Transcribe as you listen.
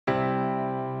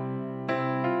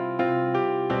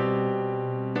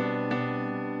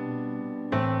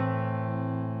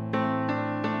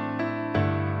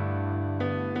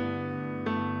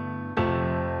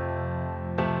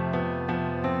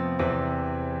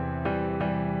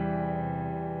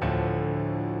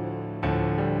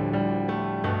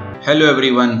Hello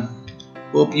everyone,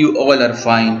 hope you all are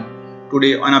fine.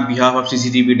 Today on behalf of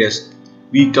CCTV Desk,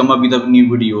 we come up with a new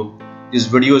video. This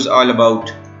video is all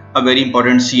about a very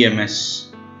important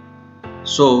CMS.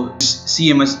 So this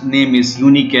CMS name is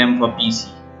Unicam for PC.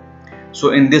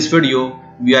 So in this video,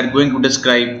 we are going to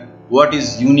describe what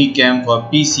is Unicam for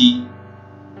PC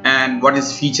and what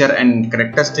is feature and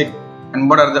characteristic and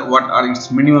what are its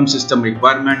minimum system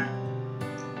requirement.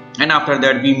 And after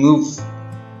that we move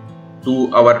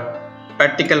to our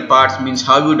practical parts, means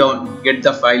how you get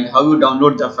the file, how you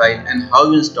download the file, and how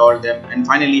you install them, and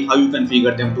finally how you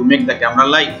configure them to make the camera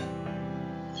live.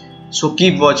 So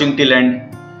keep watching till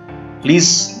end.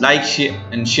 Please like,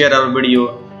 share our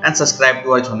video and subscribe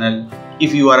to our channel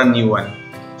if you are a new one.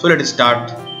 So let's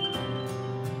start.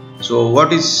 So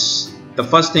what is the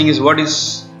first thing is what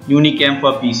is Unicam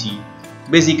for PC?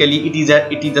 Basically, it is a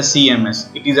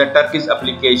CMS. It is a Turkish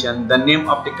application. The name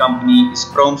of the company is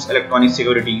Chrome's Electronic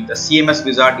Security. The CMS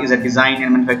Wizard is designed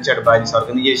and manufactured by this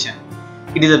organization.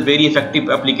 It is a very effective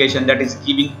application that is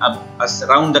giving us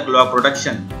round-the-clock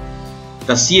protection.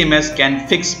 The CMS can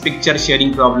fix picture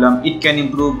sharing problem. It can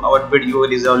improve our video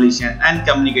resolution and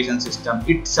communication system.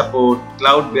 It supports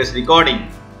cloud-based recording.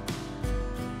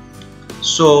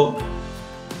 So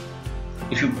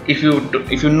if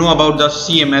you know about the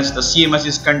CMS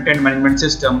is content management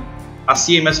system. A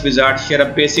CMS wizard share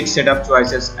a basic set of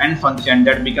choices and functions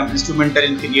that become instrumental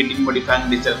in creating, modifying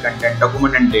digital content,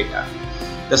 document and data.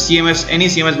 Any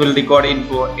CMS will record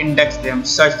info, index them,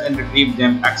 search and retrieve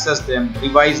them, access them,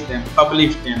 revise them,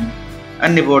 publish them,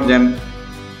 and report them.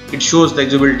 It shows the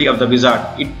usability of the wizard.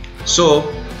 So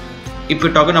if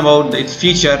we're talking about its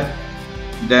feature,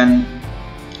 then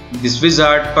this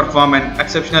wizard performs an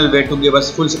exceptional way to give us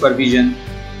full supervision.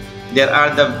 There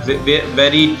are the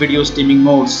varied video streaming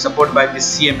modes supported by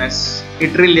this CMS.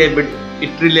 It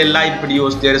relay live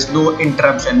videos. There is no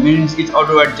interruption, means it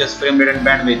auto adjusts frame rate and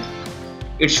bandwidth.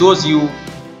 It shows you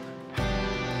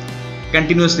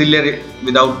continuous relay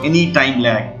without any time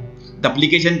lag. The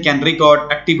application can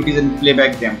record activities and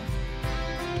playback them.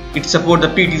 It supports the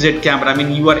PTZ camera,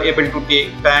 you are able to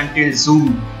take pan, tilt,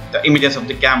 zoom the images of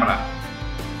the camera.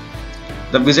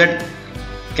 The wizard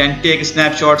can take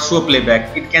snapshots, show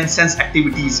playback. It can sense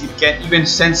activities. It can even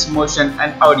sense motion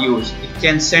and audios. It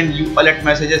can send you alert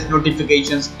messages,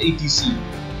 notifications, etc.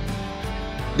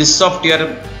 This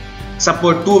software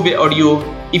supports two-way audio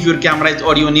if your camera is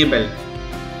audio enabled.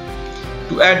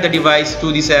 To add the device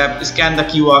to this app, scan the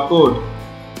QR code.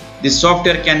 This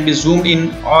software can be zoomed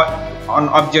in on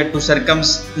object to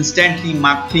instantly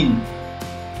mark thing.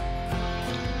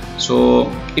 So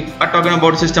if we are talking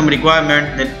about system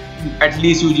requirement, then at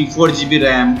least using 4 GB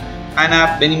RAM and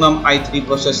a minimum i3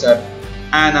 processor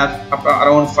and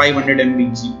around 500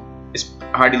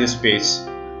 MB hard disk space.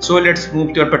 So let's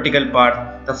move to a practical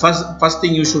part. The first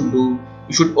thing you should do,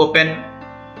 you should open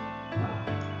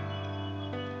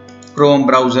Chrome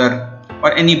browser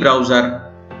or any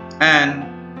browser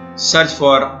and search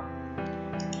for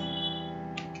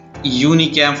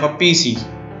Unicam for PC.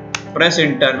 Press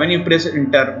enter. When you press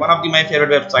enter, one of my favorite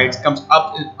websites comes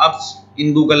up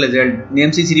in Google result,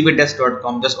 name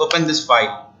cctvdesk.com. Just open this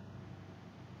file,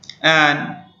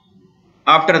 and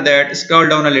after that scroll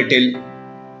down a little.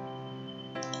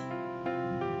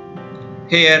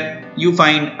 Here you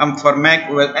find for Mac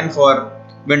OS and for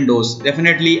Windows.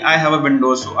 Definitely I have a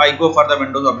Windows, so I go for the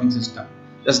Windows operating system.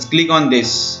 Just click on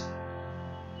this.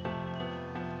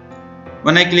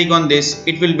 When I click on this,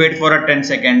 it will wait for a 10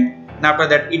 seconds. And after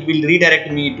that it will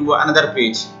redirect me to another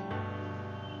page.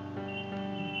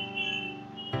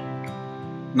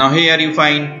 Now here you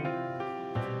find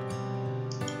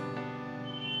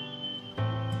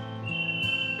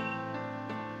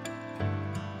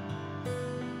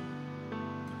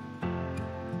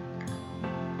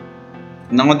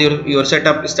now your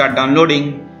setup start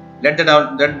downloading. Let the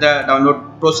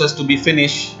download process to be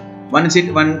finished. Once it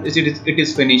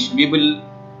is finished, we will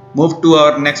move to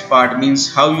our next part,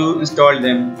 means how you install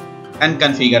them and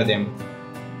configure them.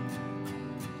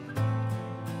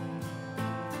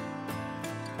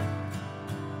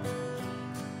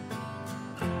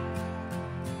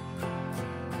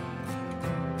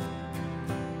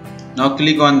 Now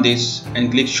click on this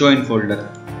and click show in folder.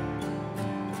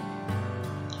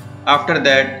 After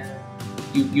that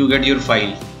you get your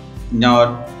file.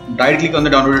 Now right click on the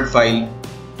downloaded file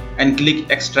and click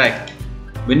extract.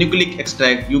 When you click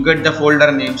extract, you get the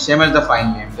folder name same as the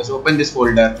file name. Just open this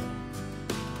folder.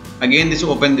 Again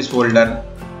open this folder,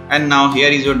 and now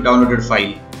here is your downloaded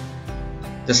file.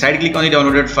 Just right click on the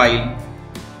downloaded file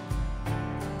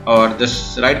or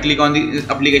just right click on the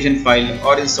application file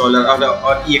or installer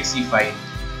or exe file,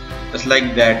 just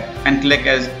like that, and click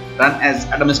as run as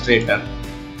administrator.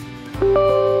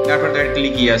 After that,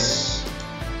 click yes.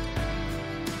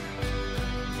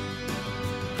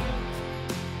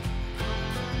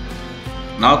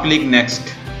 Now click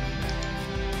next.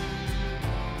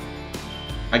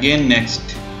 Again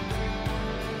next.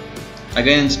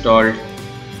 Again installed.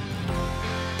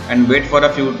 And wait for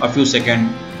a few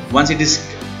seconds. Once it is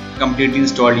completely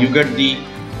installed, you get the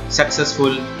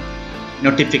successful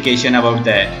notification about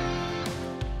that.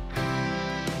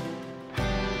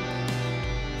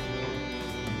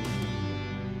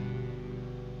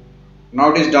 Now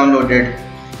it is downloaded.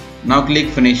 Now click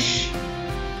finish.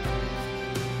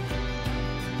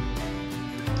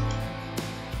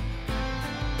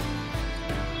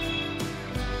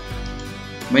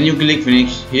 When you click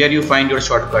finish, here you find your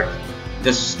shortcut.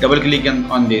 Just double click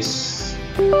on this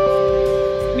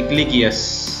and click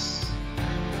yes.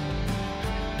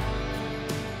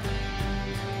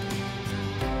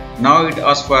 Now it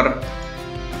asks for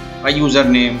a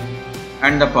username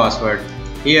and the password.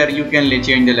 Here you can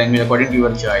change the language according to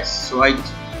your choice. So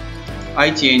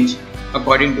I change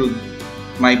according to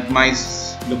my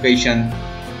location.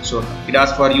 So it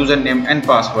asks for username and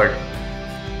password.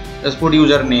 Just put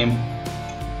username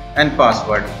and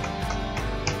password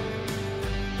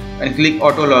and click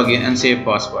auto login and save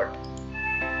password.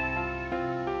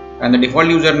 And the default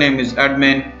username is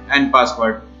admin and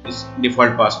password is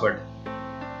default password.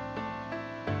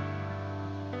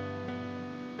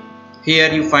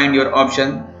 Here you find your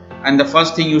option, and the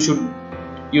first thing you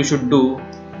should do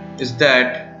is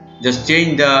that just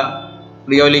change the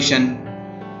resolution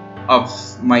of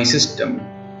my system,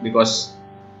 because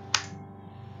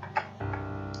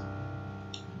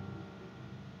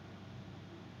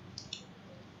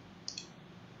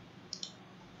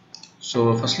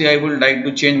so firstly I would like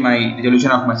to change my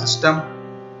resolution of my system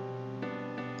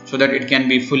so that it can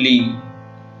be fully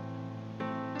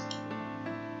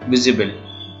visible.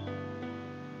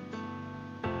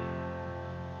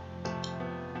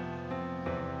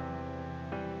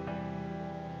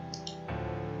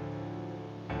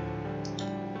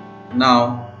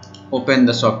 Now open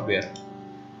the software.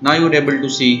 Now you are able to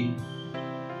see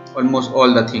almost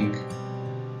all the thing.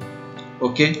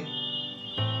 Okay.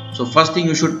 So first thing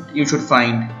you should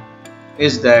find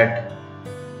is that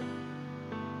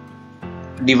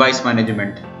device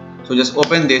management. So just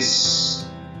open this,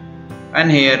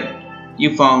 and here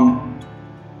you found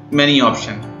many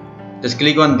options. Just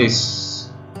click on this.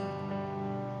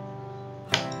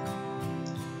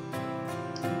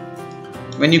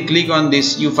 When you click on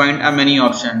this, you find a many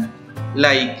options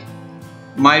like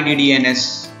my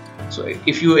DDNS. So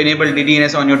if you enable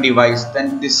DDNS on your device,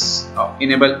 then this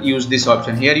use this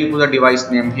option. Here you put the device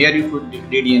name, here you put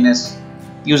DDNS,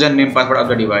 username, password of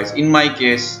the device. In my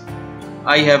case,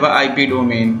 I have a IP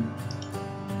domain,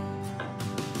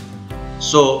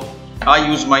 so I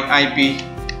use my IP.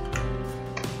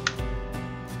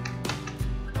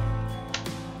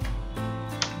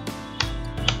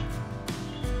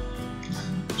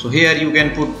 So here you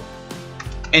can put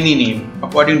any name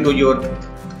according to your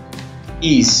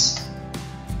ease.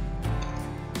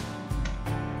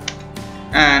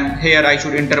 And here I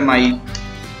should enter my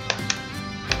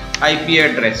IP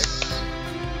address.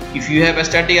 If you have a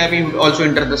static IP, you would also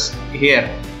enter this here.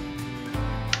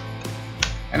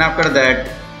 And after that,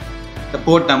 the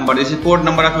port number. This is port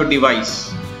number of your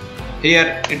device.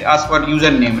 Here it asks for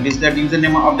username. It is the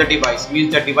username of the device.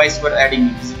 Means the device we're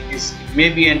adding. It may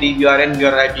be a DVR and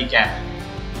your IP cam.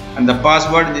 And the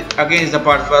password again is the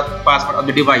password of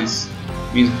the device.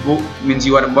 Means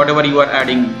you are whatever you are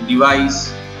adding,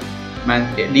 device,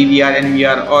 DVR,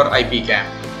 NVR or IP cam.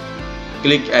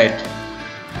 Click add,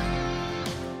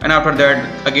 and after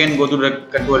that again go to the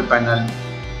control panel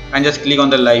and just click on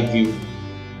the live view,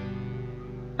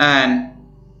 and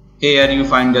here you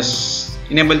find just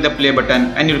enable the play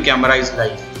button and your camera is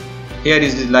live. Here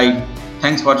is the live.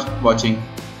 Thanks for watching.